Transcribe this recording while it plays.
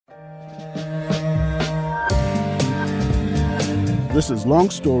This is Long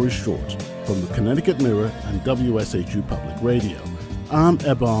Story Short from the Connecticut Mirror and WSHU Public Radio. I'm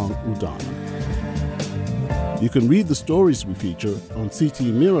Ebong Udana. You can read the stories we feature on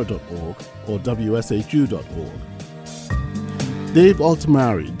ctmirror.org or wshu.org. Dave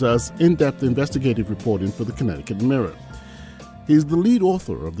Altamari does in-depth investigative reporting for the Connecticut Mirror. He's the lead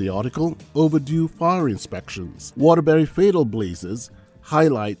author of the article, Overdue Fire Inspections, Waterbury Fatal Blazes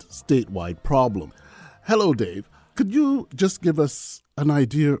Highlight Statewide Problem. Hello, Dave. Could you just give us an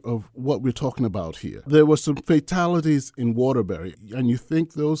idea of what we're talking about here? There were some fatalities in Waterbury, and you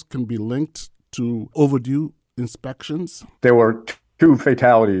think those can be linked to overdue inspections? There were two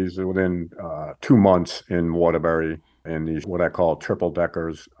fatalities within 2 months in Waterbury in these what I call triple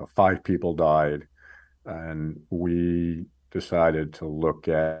deckers. 5 people died, and we decided to look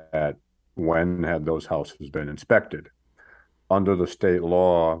at when had those houses been inspected. Under the state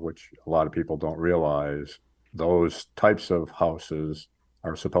law, which a lot of people don't realize, those types of houses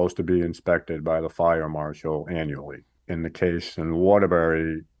are supposed to be inspected by the fire marshal annually. In the case in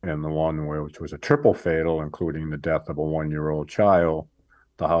Waterbury, and the one which was a triple fatal, including the death of a 1-year-old child,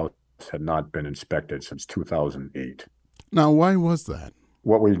 the house had not been inspected since 2008. Now, why was that?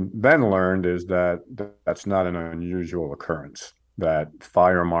 What we then learned is that that's not an unusual occurrence, that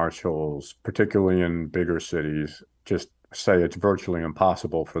fire marshals, particularly in bigger cities, just say it's virtually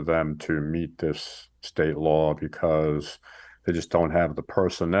impossible for them to meet this state law because they just don't have the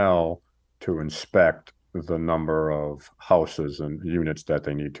personnel to inspect the number of houses and units that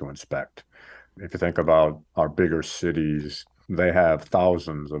they need to inspect. If you think about our bigger cities, they have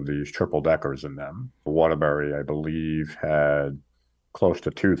thousands of these triple deckers in them. Waterbury, I believe, had close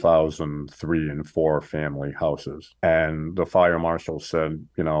to 2,000 3- and 4-family houses. And the fire marshal said,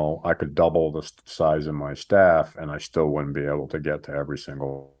 I could double the size of my staff and I still wouldn't be able to get to every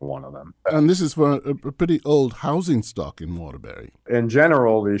single one of them. And this is for a pretty old housing stock in Waterbury. In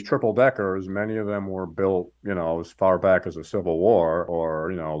general, these triple deckers, many of them were built, as far back as the Civil War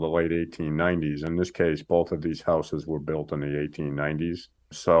or, the late 1890s. In this case, both of these houses were built in the 1890s.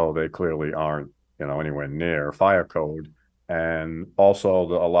 So they clearly aren't, anywhere near fire code. And also,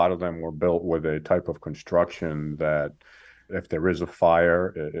 a lot of them were built with a type of construction that if there is a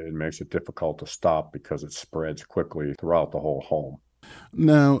fire, it makes it difficult to stop because it spreads quickly throughout the whole home.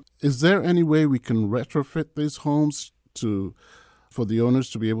 Now, is there any way we can retrofit these homes for the owners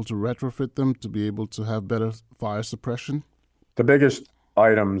to be able to retrofit them, to be able to have better fire suppression? The biggest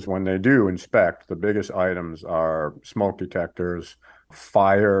items when they do inspect, the biggest items are smoke detectors.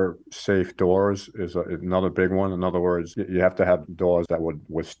 Fire safe doors is another big one. In other words, you have to have doors that would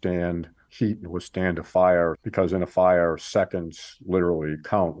withstand heat and withstand a fire, because in a fire, seconds literally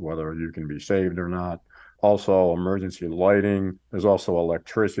count whether you can be saved or not. Also, emergency lighting. There's also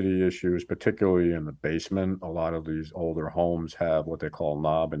electricity issues, particularly in the basement. A lot of these older homes have what they call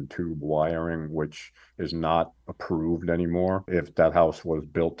knob and tube wiring, which is not approved anymore. If that house was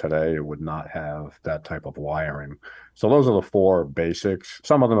built today, it would not have that type of wiring. So those are the 4 basics.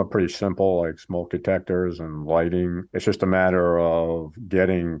 Some of them are pretty simple, like smoke detectors and lighting. It's just a matter of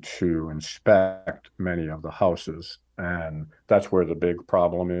getting to inspect many of the houses. And that's where the big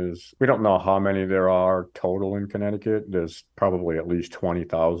problem is. We don't know how many there are total in Connecticut. There's probably at least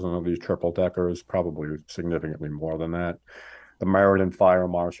 20,000 of these triple deckers, probably significantly more than that. The Meriden fire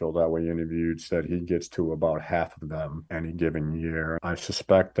marshal that we interviewed said he gets to about half of them any given year. I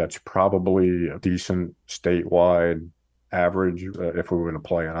suspect that's probably a decent statewide average. If we were to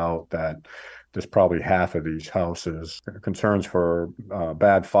play it out, that there's probably half of these houses concerns for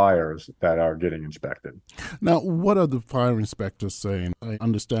bad fires that are getting inspected. Now, what are the fire inspectors saying? I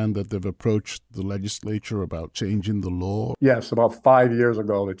understand that they've approached the legislature about changing the law. Yes, about 5 years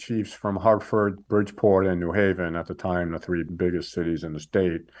ago, the chiefs from Hartford, Bridgeport, and New Haven, at the time the 3 biggest cities in the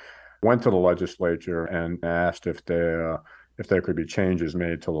state, went to the legislature and asked if there could be changes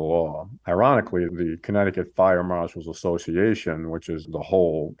made to the law. Ironically, the Connecticut Fire Marshals Association, which is the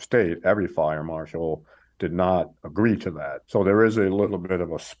whole state, every fire marshal, did not agree to that. So there is a little bit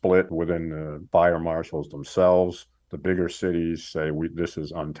of a split within the fire marshals themselves. The bigger cities say this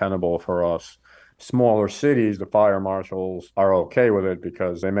is untenable for us. Smaller cities, the fire marshals are okay with it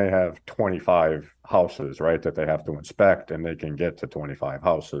because they may have 25 houses, right, that they have to inspect, and they can get to 25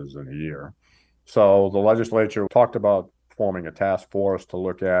 houses in a year. So the legislature talked about forming a task force to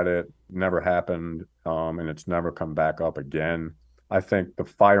look at it. Never happened, and it's never come back up again. I think the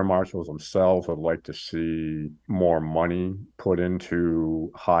fire marshals themselves would like to see more money put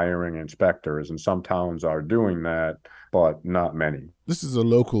into hiring inspectors, and some towns are doing that, but not many. This is a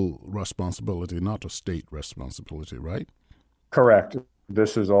local responsibility, not a state responsibility, right? Correct.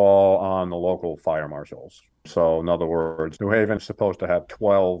 This is all on the local fire marshals. So in other words, New Haven is supposed to have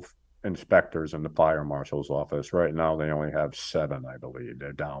 12 inspectors in the fire marshal's office. Right now, they only have 7, I believe.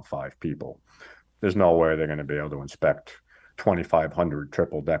 They're down 5 people. There's no way they're going to be able to inspect 2,500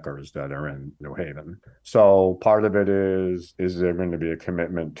 triple deckers that are in New Haven. So part of it is there going to be a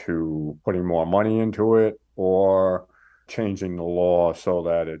commitment to putting more money into it or changing the law so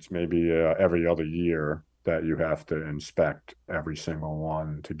that it's maybe every other year that you have to inspect every single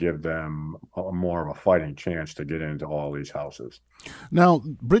one to give them more of a fighting chance to get into all these houses. Now,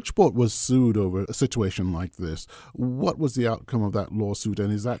 Bridgeport was sued over a situation like this. What was the outcome of that lawsuit,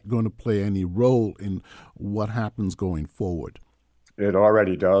 and is that going to play any role in what happens going forward? It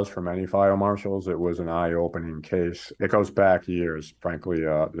already does for many fire marshals. It was an eye-opening case. It goes back years, frankly.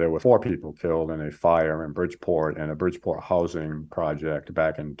 There were 4 people killed in a fire in Bridgeport and a Bridgeport housing project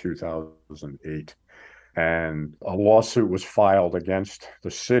back in 2008. And a lawsuit was filed against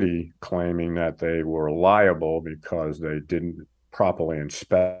the city claiming that they were liable because they didn't properly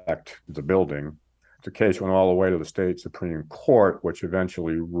inspect the building. The case went all the way to the state Supreme Court, which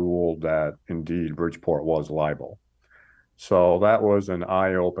eventually ruled that indeed Bridgeport was liable. So that was an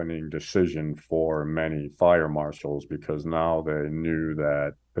eye-opening decision for many fire marshals because now they knew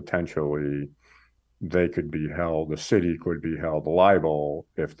that potentially they could be held, the city could be held liable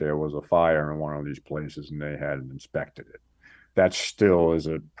if there was a fire in one of these places and they hadn't inspected it. That still is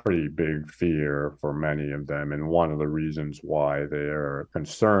a pretty big fear for many of them, and one of the reasons why they're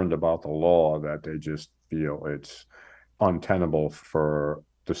concerned about the law, that they just feel it's untenable for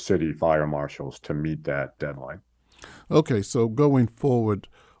the city fire marshals to meet that deadline. Okay, so going forward,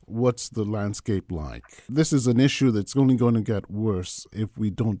 what's the landscape like? This is an issue that's only going to get worse if we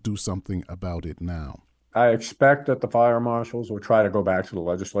don't do something about it now. I expect that the fire marshals will try to go back to the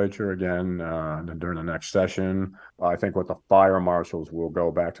legislature again during the next session. I think what the fire marshals will go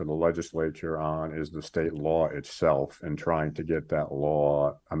back to the legislature on is the state law itself and trying to get that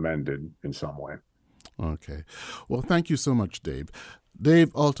law amended in some way. Okay. Well, thank you so much, Dave.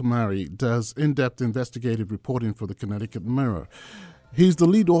 Dave Altomare does in-depth investigative reporting for the Connecticut Mirror. He's the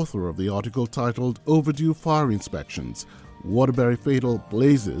lead author of the article titled Overdue Fire Inspections, Waterbury Fatal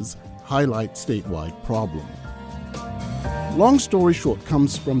Blazes Highlight Statewide Problem. Long Story Short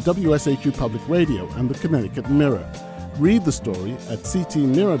comes from WSHU Public Radio and the Connecticut Mirror. Read the story at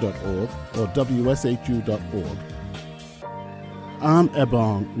ctmirror.org or wshu.org. I'm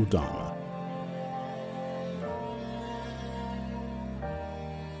Ebong Udana.